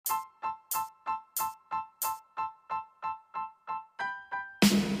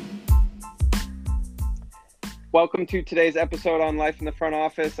Welcome to today's episode on Life in the Front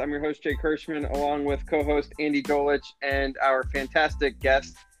Office. I'm your host, Jake Hirschman, along with co-host Andy Dolich and our fantastic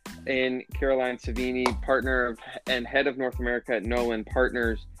guest in Caroline Savini, partner and head of North America at Nolan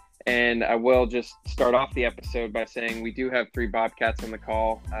Partners. And I will just start off the episode by saying we do have three Bobcats on the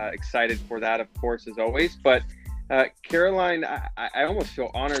call. Excited for that, of course, as always. But Caroline, I almost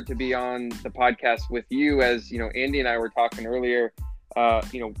feel honored to be on the podcast with you. As you know, Andy and I were talking earlier.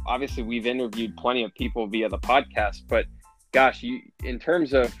 Obviously we've interviewed plenty of people via the podcast, but gosh, in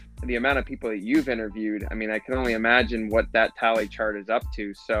terms of the amount of people that you've interviewed, I mean, I can only imagine what that tally chart is up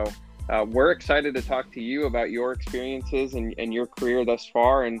to. So we're excited to talk to you about your experiences and your career thus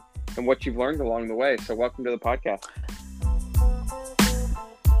far and what you've learned along the way. So welcome to the podcast.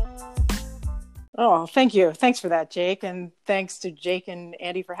 Oh, thank you. Thanks for that, Jake. And thanks to Jake and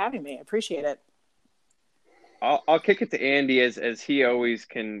Andy for having me. I appreciate it. I'll kick it to Andy as he always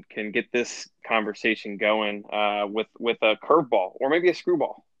can get this conversation going with a curveball or maybe a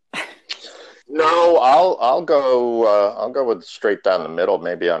screwball. No, I'll go with straight down the middle,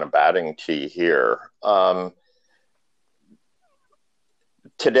 maybe on a batting tee here.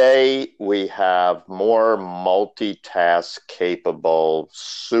 Today we have more multitask capable,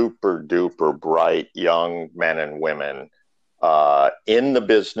 super duper bright young men and women in the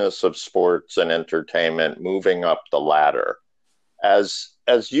business of sports and entertainment, moving up the ladder. As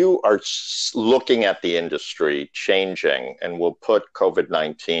you are looking at the industry changing, and we'll put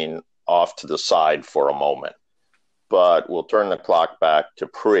COVID-19 off to the side for a moment, but we'll turn the clock back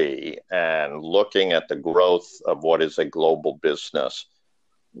to and looking at the growth of what is a global business.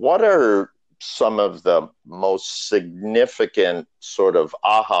 What are some of the most significant sort of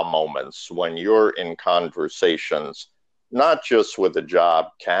aha moments when you're in conversations, not just with a job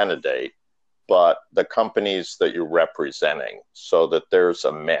candidate, but the companies that you're representing, so that there's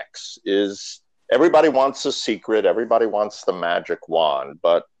a mix? Is everybody wants a secret, everybody wants the magic wand,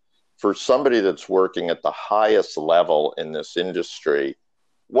 but for somebody that's working at the highest level in this industry,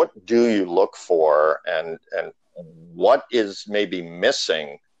 what do you look for, and what is maybe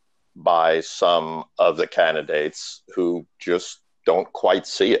missing by some of the candidates who just don't quite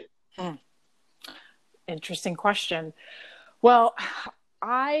see it? Interesting question. Well,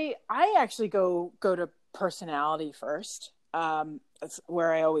 I actually go to personality first. That's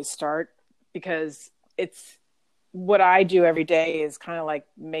where I always start, because it's what I do every day is kind of like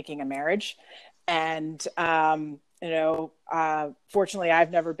making a marriage. And, fortunately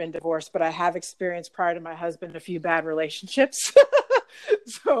I've never been divorced, but I have experienced prior to my husband a few bad relationships.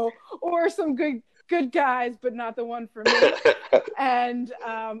 Or some good guys, but not the one for me. And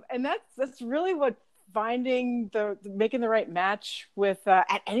that's really what making the right match with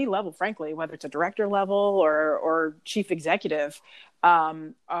at any level, frankly, whether it's a director level or chief executive.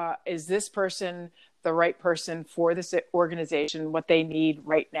 Is this person the right person for this organization, what they need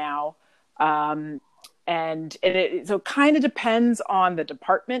right now? And so it kind of depends on the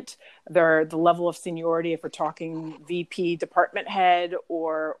department, the level of seniority, if we're talking VP, department head,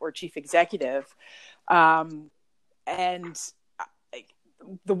 or chief executive. And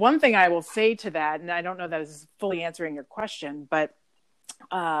the one thing I will say to that, and I don't know that is fully answering your question, but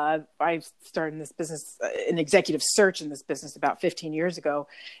I started in this business, an executive search in this business about 15 years ago.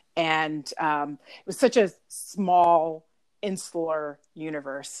 And it was such a small, insular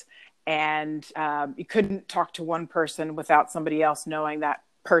universe. And you couldn't talk to one person without somebody else knowing that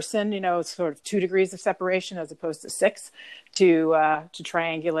person. It's sort of 2 degrees of separation as opposed to 6 to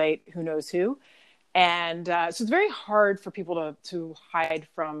triangulate who knows who. And so it's very hard for people to hide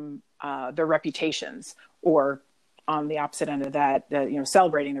from their reputations, or on the opposite end of that,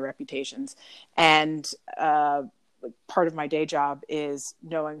 celebrating their reputations. And part of my day job is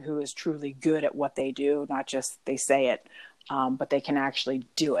knowing who is truly good at what they do, not just they say it, but they can actually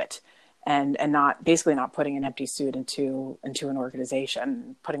do it, and not putting an empty suit into an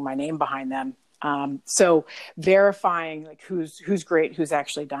organization, putting my name behind them. So verifying like who's great, who's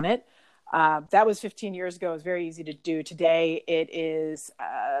actually done it. That was 15 years ago. It was very easy to do. Today, it is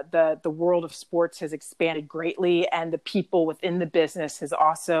the world of sports has expanded greatly, and the people within the business has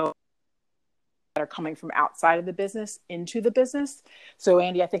also that are coming from outside of the business into the business. So,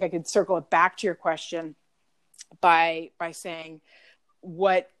 Andy, I think I could circle it back to your question by saying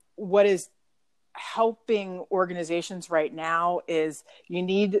what is helping organizations right now is you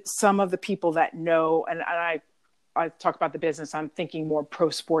need some of the people that know, and I talk about the business, I'm thinking more pro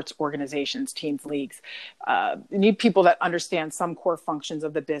sports organizations, teams, leagues. You need people that understand some core functions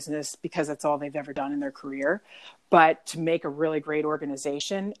of the business because that's all they've ever done in their career. But to make a really great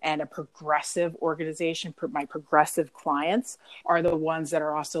organization and a progressive organization, my progressive clients are the ones that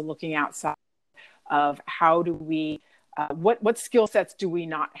are also looking outside of how do we, what skill sets do we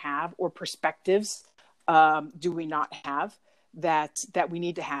not have, or perspectives do we not have that we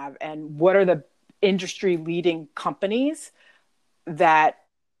need to have, and what are the industry leading companies that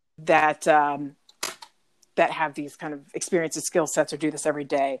have these kind of experiences, skill sets, or do this every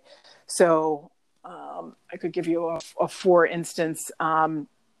day. So I could give you a for instance,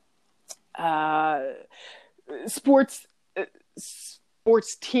 sports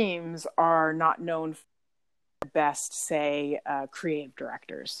teams are not known for the best, say, creative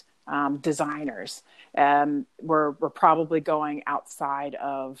directors, designers. We're probably going outside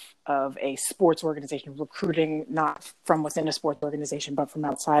of a sports organization, recruiting not from within a sports organization, but from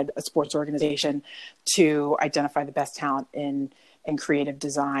outside a sports organization to identify the best talent in creative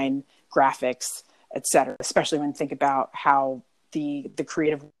design, graphics, et cetera, especially when you think about how the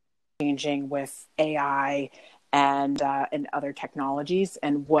creative changing with AI and other technologies,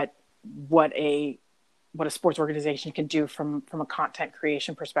 and what a sports organization can do from a content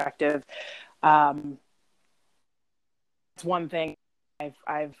creation perspective. It's one thing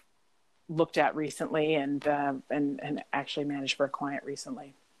I've looked at recently, and actually managed for a client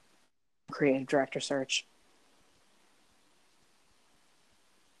recently. Creative director search.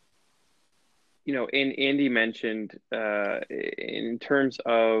 And Andy mentioned in terms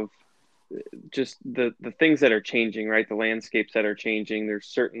of just the things that are changing, right? The landscapes that are changing. There's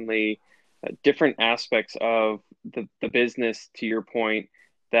certainly different aspects of the business, to your point,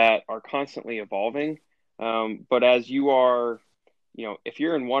 that are constantly evolving. But as you are, if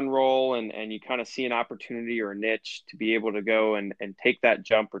you're in one role and you kind of see an opportunity or a niche to be able to go and take that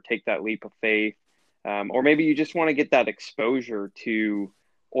jump or take that leap of faith, or maybe you just want to get that exposure to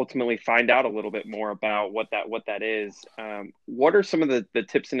ultimately find out a little bit more about what that is. What are some of the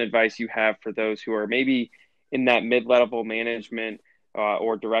tips and advice you have for those who are maybe in that mid-level management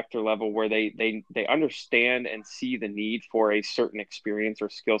or director level, where they understand and see the need for a certain experience or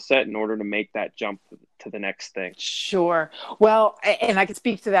skill set in order to make that jump to the next thing? Sure. Well, and I could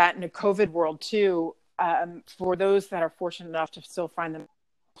speak to that in a COVID world too. For those that are fortunate enough to still find them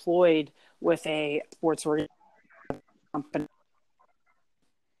employed with a sports company,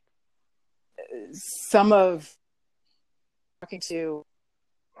 some of talking to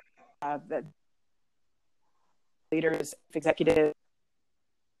the leaders, executives,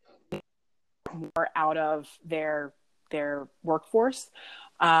 more out of their workforce.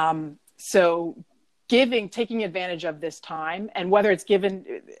 So taking advantage of this time, and whether it's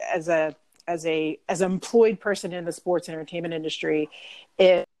given as an employed person in the sports entertainment industry,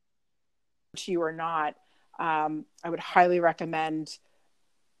 if to you or not, I would highly recommend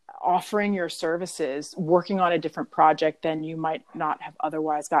offering your services, working on a different project than you might not have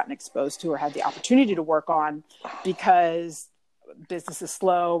otherwise gotten exposed to or had the opportunity to work on, because business is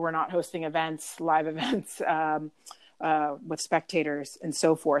slow. We're not hosting live events with spectators and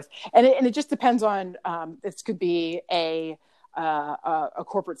so forth. And it just depends on, this could be a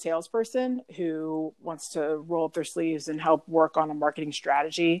corporate salesperson who wants to roll up their sleeves and help work on a marketing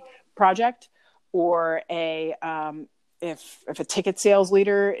strategy project, or if a ticket sales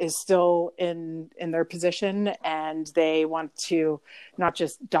leader is still in their position and they want to not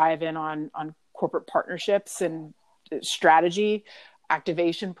just dive in on corporate partnerships and strategy,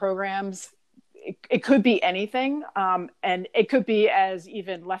 activation programs. It could be anything. And it could be as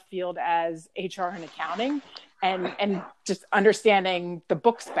even left field as HR and accounting, and just understanding the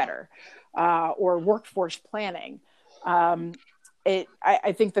books better, or workforce planning.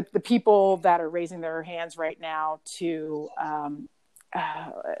 I think that the people that are raising their hands right now to,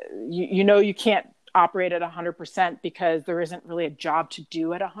 you can't operate at 100% because there isn't really a job to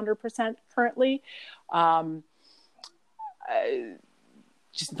do at 100% currently.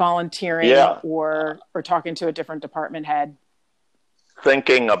 Just volunteering, or talking to a different department head.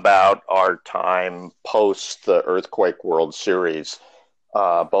 Thinking about our time post the Earthquake World Series,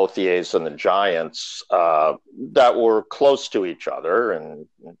 both the A's and the Giants, that were close to each other, and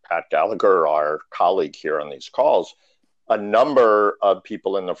Pat Gallagher, our colleague here on these calls, a number of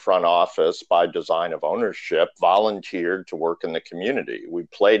people in the front office, by design of ownership, volunteered to work in the community. We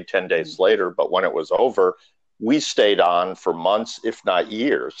played 10 days later, but when it was over, we stayed on for months, if not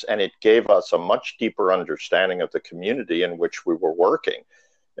years, and it gave us a much deeper understanding of the community in which we were working.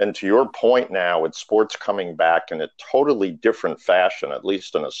 And to your point now, with sports coming back in a totally different fashion, at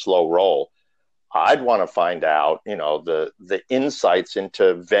least in a slow roll, I'd want to find out, the insights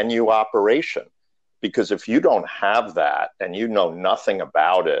into venue operation. Because if you don't have that and you know nothing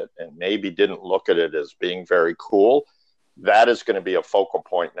about it and maybe didn't look at it as being very cool, that is going to be a focal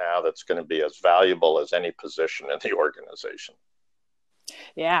point now that's going to be as valuable as any position in the organization.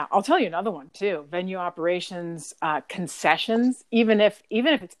 Yeah, I'll tell you another one too. Venue operations, concessions, even if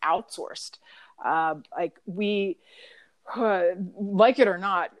it's outsourced, like we, like it or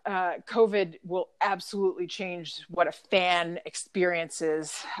not, COVID will absolutely change what a fan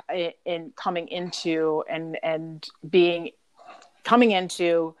experiences in coming into and coming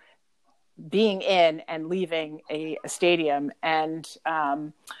into being in and leaving a stadium. And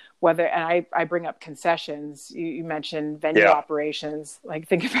and I bring up concessions. You mentioned venue operations. Like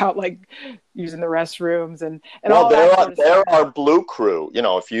think about like using the restrooms and all that sort of stuff. There are blue crew.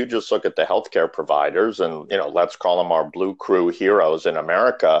 If you just look at the healthcare providers and let's call them our blue crew heroes in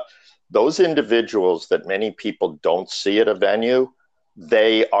America. Those individuals that many people don't see at a venue,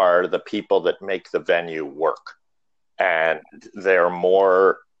 they are the people that make the venue work, and they're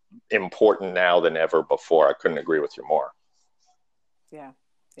more important now than ever before. I couldn't agree with you more.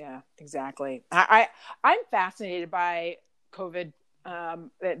 Yeah, exactly. I'm fascinated by COVID,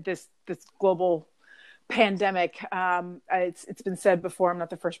 this global pandemic. It's been said before. I'm not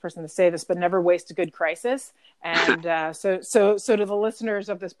the first person to say this, but never waste a good crisis. And so to the listeners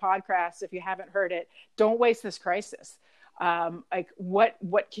of this podcast, if you haven't heard it, don't waste this crisis. Like what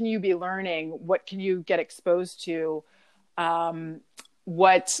can you be learning? What can you get exposed to? How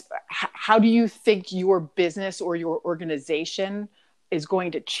do you think your business or your organization is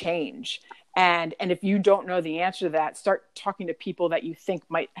going to change? And if you don't know the answer to that, start talking to people that you think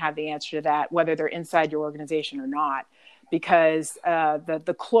might have the answer to that, whether they're inside your organization or not, because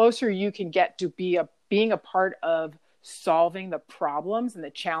the closer you can get to being a part of solving the problems and the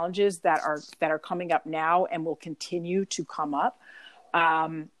challenges that are coming up now and will continue to come up,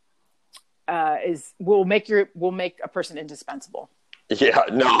 will make a person indispensable. Yeah,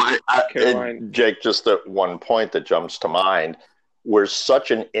 no, Jake, just that one point that jumps to mind. We're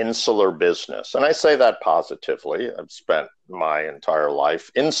such an insular business. And I say that positively. I've spent my entire life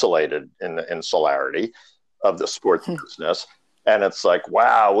insulated in the insularity of the sports business. And it's like,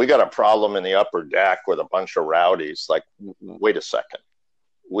 wow, we got a problem in the upper deck with a bunch of rowdies. Like, wait a second.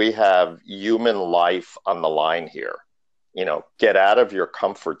 We have human life on the line here. Get out of your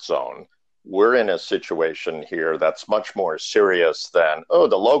comfort zone. We're in a situation here that's much more serious than, oh,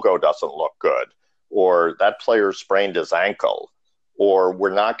 the logo doesn't look good, or that player sprained his ankle, or we're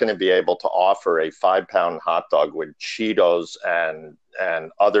not going to be able to offer a 5-pound hot dog with Cheetos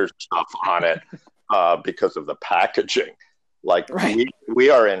and other stuff on it because of the packaging. Like right. we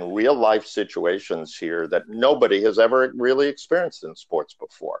are in real life situations here that nobody has ever really experienced in sports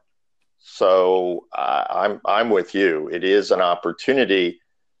before. So I'm with you. It is an opportunity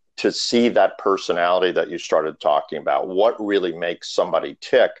to see that personality that you started talking about, what really makes somebody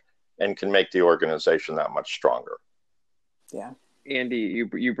tick and can make the organization that much stronger. Yeah. Andy,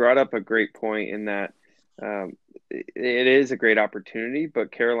 you brought up a great point in that it is a great opportunity,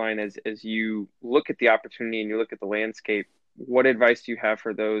 but Caroline, as you look at the opportunity and you look at the landscape, what advice do you have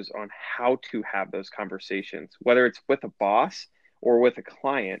for those on how to have those conversations, whether it's with a boss or with a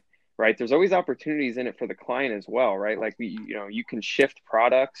client, right? There's always opportunities in it for the client as well, right? Like you can shift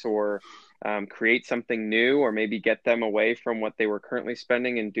products or create something new, or maybe get them away from what they were currently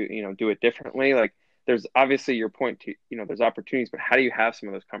spending and do it differently. Like there's obviously your point to, there's opportunities, but how do you have some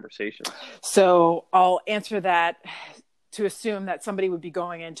of those conversations? So I'll answer that to assume that somebody would be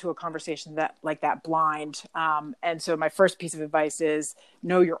going into a conversation like that blind. And so my first piece of advice is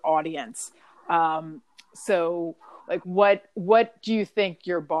know your audience. So like, what do you think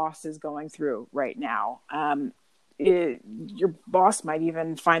your boss is going through right now? Your boss might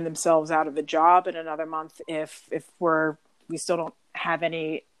even find themselves out of a job in another month if we still don't have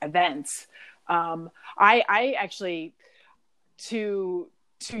any events. I actually, to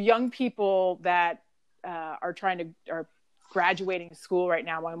young people that are graduating school right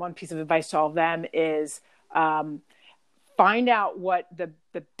now, my one piece of advice to all of them is find out what the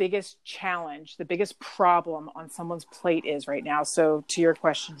biggest challenge, the biggest problem on someone's plate is right now. So to your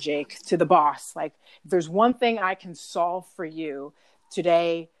question, Jake, to the boss, like if there's one thing I can solve for you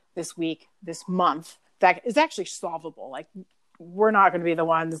today, this week, this month, that is actually solvable. Like we're not going to be the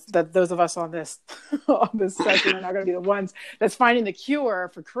ones that those of us on this session are not going to be the ones that's finding the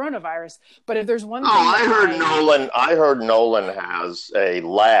cure for coronavirus. But if there's one thing, I heard Nolan has a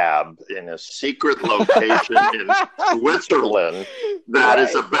lab in a secret location in Switzerland that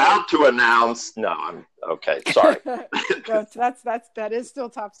is about to announce. No, I'm okay. Sorry. that is still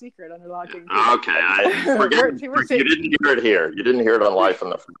top secret under lock and key. Okay, you didn't hear it here. You didn't hear it on Life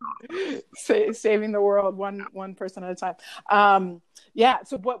in the Front. Saving the world one person at a time.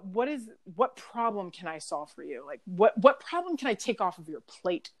 So what problem can I solve for you? Like what problem can I take off of your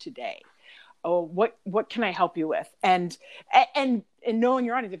plate today? oh, what can I help you with? And knowing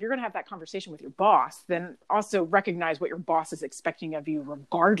your audience, if you're going to have that conversation with your boss, then also recognize what your boss is expecting of you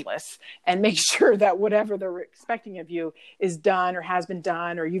regardless, and make sure that whatever they're expecting of you is done or has been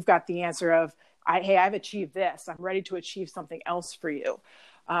done, or you've got the answer of, hey, I've achieved this. I'm ready to achieve something else for you.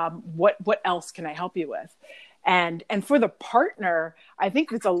 What else can I help you with? And for the partner, I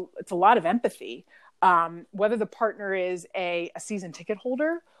think it's a lot of empathy. Whether the partner is a season ticket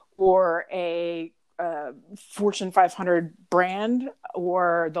holder or a Fortune 500 brand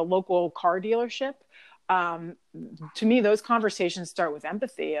or the local car dealership, to me, those conversations start with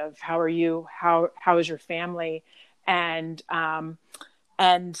empathy of how are you, how is your family, and asking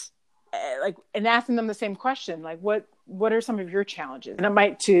them the same question, like what are some of your challenges? And it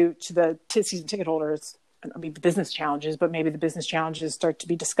might to the season ticket holders, I mean, the business challenges, but maybe the business challenges start to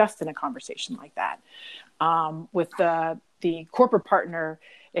be discussed in a conversation like that. With the corporate partner,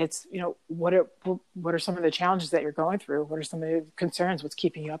 it's, what are some of the challenges that you're going through? What are some of the concerns? What's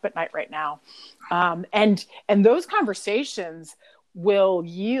keeping you up at night right now? And those conversations will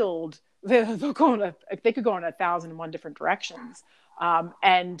yield, they could go in 1,001 different directions.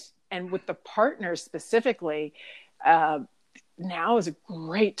 And with the partners specifically, now is a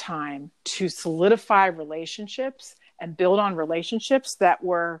great time to solidify relationships and build on relationships that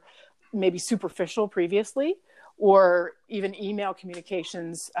were maybe superficial previously, or even email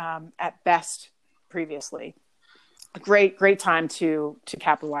communications at best previously. A great time to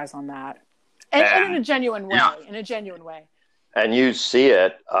capitalize on that, and in a genuine way. Yeah. In a genuine way. And you see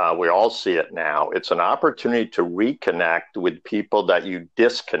it, we all see it now. It's an opportunity to reconnect with people that you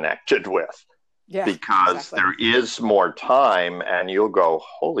disconnected with. Yeah, because exactly. There is more time, and you'll go,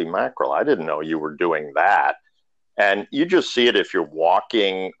 holy mackerel, I didn't know you were doing that. And you just see it if you're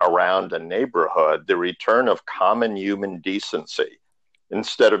walking around a neighborhood, the return of common human decency.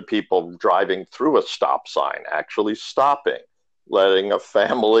 Instead of people driving through a stop sign, actually stopping, letting a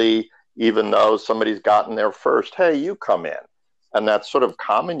family, even though somebody's gotten there first, hey, you come in. And that sort of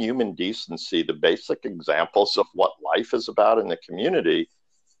common human decency, the basic examples of what life is about in the community,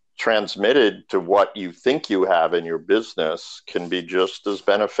 transmitted to what you think you have in your business, can be just as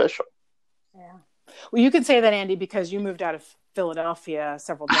beneficial. Yeah. Well, you can say that, Andy, because you moved out of Philadelphia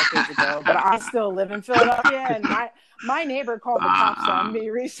several decades ago, but I still live in Philadelphia, and my neighbor called the cops on me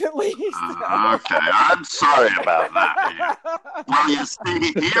recently. So. Okay, I'm sorry about that. Well, you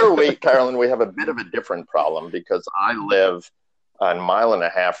see, here Carolyn, we have a bit of a different problem, because I live a mile and a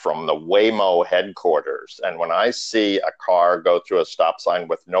half from the Waymo headquarters. And when I see a car go through a stop sign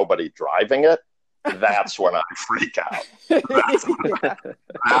with nobody driving it, that's when I freak out. That's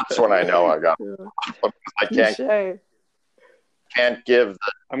when I know I got. I can't give.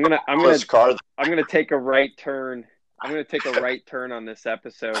 I'm gonna take a right turn. I'm gonna take a right turn on this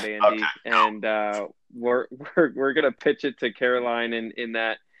episode, Andy, okay. And we're gonna pitch it to Caroline in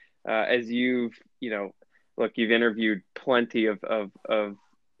that as you've you've interviewed plenty of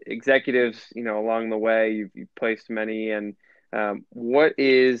executives, along the way. You've placed many, and what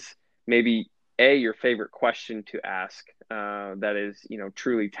is maybe your favorite question to ask that is,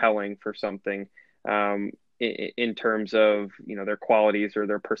 truly telling for something in terms of, their qualities or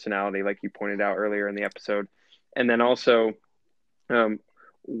their personality, like you pointed out earlier in the episode. And then also,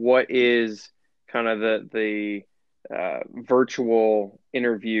 what is kind of the virtual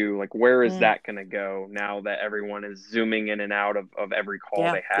interview, like where is that going to go now that everyone is zooming in and out of every call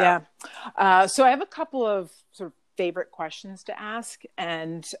they have? Yeah. So I have a couple of sort of favorite questions to ask.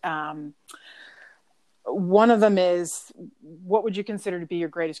 And one of them is, what would you consider to be your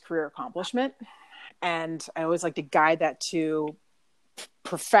greatest career accomplishment? And I always like to guide that to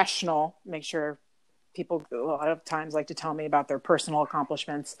professional, make sure people a lot of times like to tell me about their personal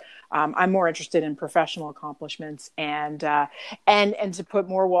accomplishments. I'm more interested in professional accomplishments, and to put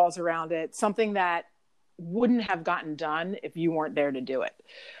more walls around it, something that wouldn't have gotten done if you weren't there to do it.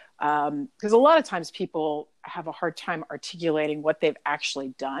 Because a lot of times people have a hard time articulating what they've actually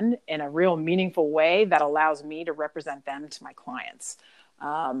done in a real meaningful way that allows me to represent them to my clients,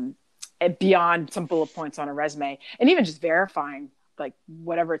 beyond some bullet points on a resume, and even just verifying, like,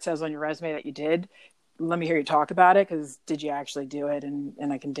 whatever it says on your resume that you did, let me hear you talk about it, because did you actually do it?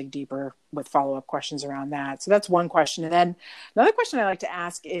 And I can dig deeper with follow-up questions around that. So that's one question. And then another question I like to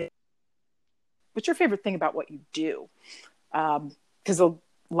ask is, what's your favorite thing about what you do? Because a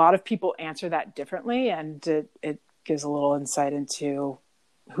lot of people answer that differently, and it gives a little insight into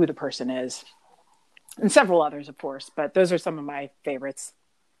who the person is. And several others, of course, but those are some of my favorites.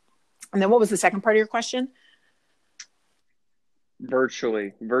 And then what was the second part of your question?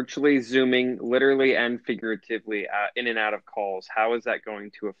 virtually zooming literally and figuratively in and out of calls. How is that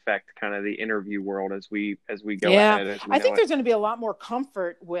going to affect kind of the interview world as we go ahead? As we I think there's going to be a lot more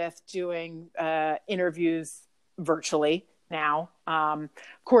comfort with doing interviews virtually now. Of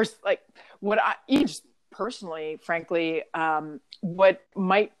course, like what I even just personally, frankly, what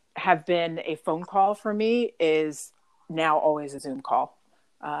might have been a phone call for me is now always a Zoom call.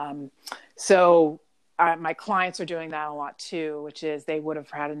 My clients are doing that a lot too, which is they would have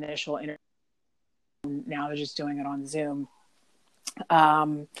had an initial interview. Now they're just doing it on Zoom.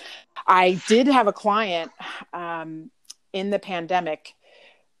 I did have a client in the pandemic,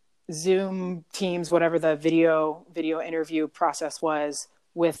 Zoom, Teams, whatever the video interview process was,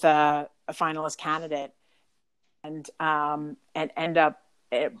 with a finalist candidate, and end up.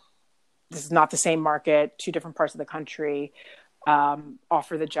 This is not the same market, two different parts of the country.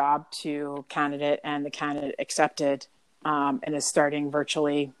 Offer the job to candidate, and the candidate accepted, and is starting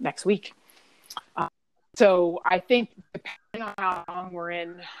virtually next week. So I think depending on how long we're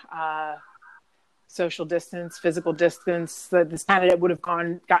in social distance, physical distance, this candidate would have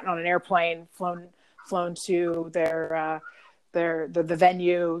gotten on an airplane, flown to the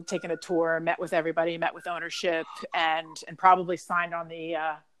venue, taken a tour, met with everybody, met with ownership, and probably signed on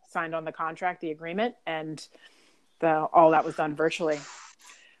the contract, the agreement, and all that was done virtually.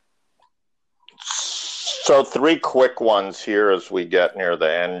 So 3 quick ones here as we get near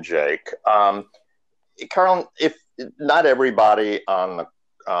the end, Jake. Carolyn, if not everybody on the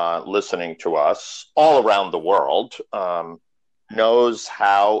listening to us all around the world knows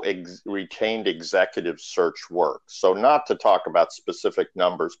how retained executive search works. So not to talk about specific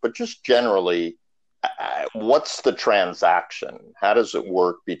numbers, but just generally, what's the transaction? How does it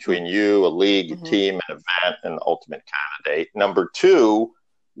work between you, a league, a team, an event, and the ultimate candidate? Number 2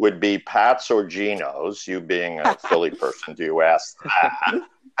 would be Pats or Geno's. You being a Philly person, do you ask that?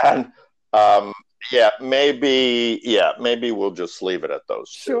 And maybe we'll just leave it at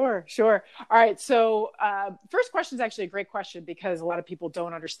those 2. Sure. All right. So first question is actually a great question, because a lot of people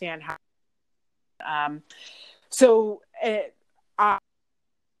don't understand how.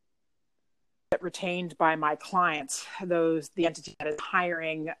 Retained by my clients, the entity that is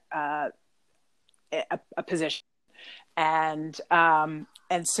hiring a position, and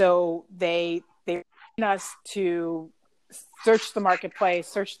so they want us to search the marketplace,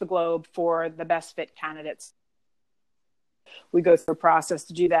 search the globe for the best fit candidates. We go through a process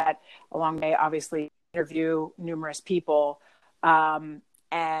to do that. Along the way, obviously, interview numerous people and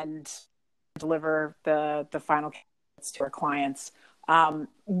deliver the final candidates to our clients.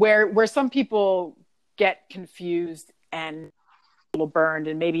 Where some people get confused and a little burned,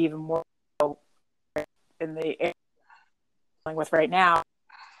 and maybe even more in the area we're dealing with right now,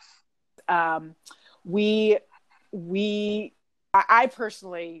 I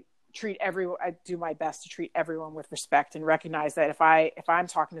personally treat everyone. I do my best to treat everyone with respect, and recognize that if I'm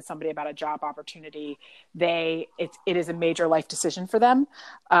talking to somebody about a job opportunity, it is a major life decision for them.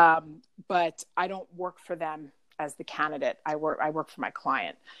 But I don't work for them as the candidate. I work for my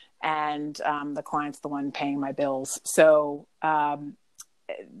client, and the client's the one paying my bills. So I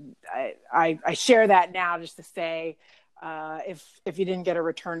share that now just to say, if you didn't get a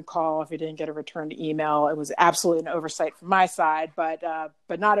return call, if you didn't get a returned email, it was absolutely an oversight from my side. But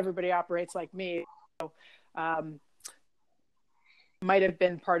not everybody operates like me. So, might have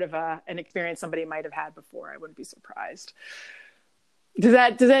been part of an experience somebody might have had before. I wouldn't be surprised. Does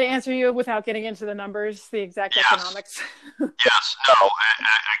that answer you without getting into the numbers, the exact economics? Yes. No.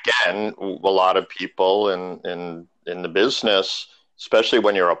 Again, a lot of people in the business, especially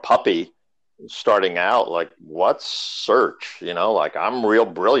when you're a puppy starting out, like, what's search? Like, I'm real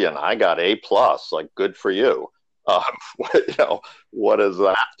brilliant. I got A+. Like, good for you. What does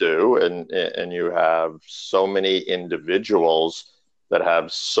that do? And you have so many individuals that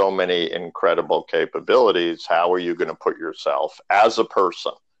have so many incredible capabilities. How are you going to put yourself as a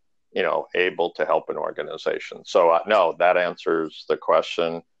person, able to help an organization? So no, that answers the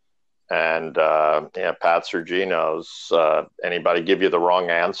question. And Pats or Geno's, anybody give you the wrong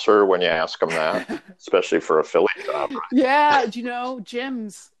answer when you ask them that, especially for a Philly job? Right? Yeah,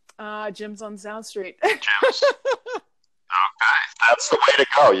 Jim's on South Street. Jim's. Okay, that's the way to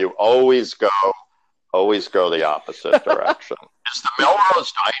go. You always go the opposite direction. Is the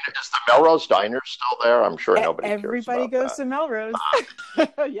Melrose Diner still there? I'm sure nobody cares about everybody goes that. to Melrose.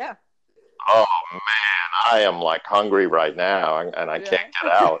 Yeah. Oh man, I am like hungry right now, and I can't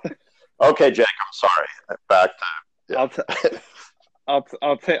get out. Okay, Jake, I'm sorry. Back to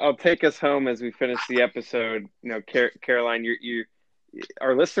I'll take us home as we finish the episode. Caroline,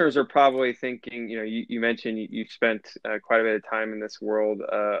 our listeners are probably thinking, you mentioned you spent quite a bit of time in this world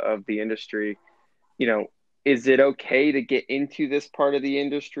of the industry. Is it okay to get into this part of the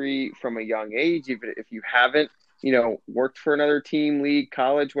industry from a young age, even if you haven't, worked for another team, league,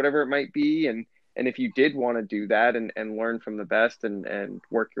 college, whatever it might be? And if you did want to do that and learn from the best and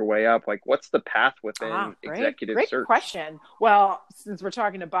work your way up, like what's the path within executive great search? Question. Well, since we're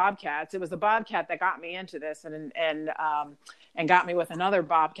talking to Bobcats, it was the Bobcat that got me into this and got me with another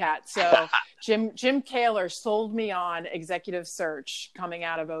Bobcat. So Jim Kaler sold me on executive search coming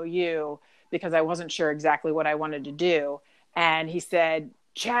out of OU because I wasn't sure exactly what I wanted to do. And he said,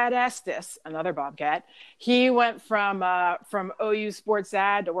 Chad Estes, another Bobcat, he went from OU Sports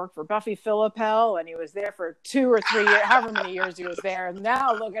Ad to work for Buffy Philippel, and he was there for 2 or 3 years, however many years he was there. And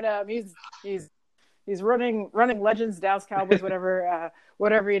now look at him, he's running Legends, Dallas Cowboys,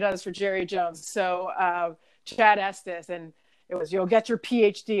 whatever he does for Jerry Jones. So Chad Estes, and it was, you'll get your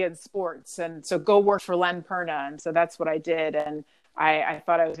PhD in sports, and so go work for Len Perna. And so that's what I did, and I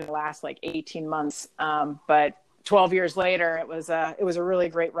thought I was going to last like 18 months, but 12 years later, it was a really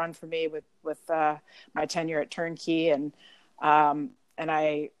great run for me with my tenure at Turnkey, and I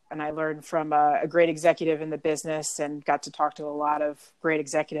learned from a great executive in the business and got to talk to a lot of great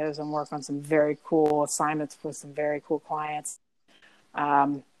executives and work on some very cool assignments with some very cool clients.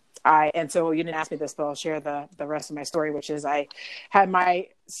 And so you didn't ask me this, but I'll share the rest of my story, which is I had my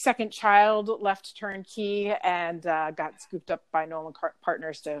second child, left Turnkey, and got scooped up by Nolan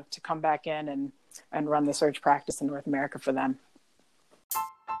Partners to come back in and run the search practice in North America for them.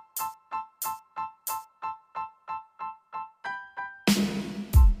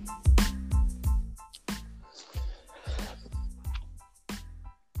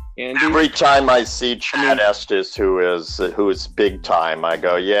 Andy? Every time I see Chad Estes, who is big time, I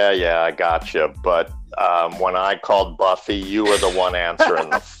go, yeah, I got you. But when I called Buffy, you were the one answering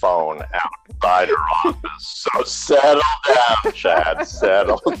the phone outside her office. So settle down, Chad.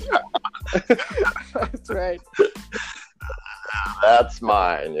 Settle down. That's right. That's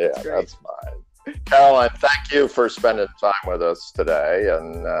mine. Yeah, that's mine. Caroline, thank you for spending time with us today,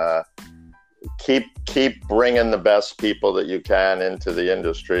 and keep bringing the best people that you can into the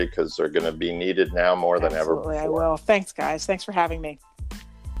industry, because they're going to be needed now more than ever before. Absolutely, I will. Thanks, guys. Thanks for having me.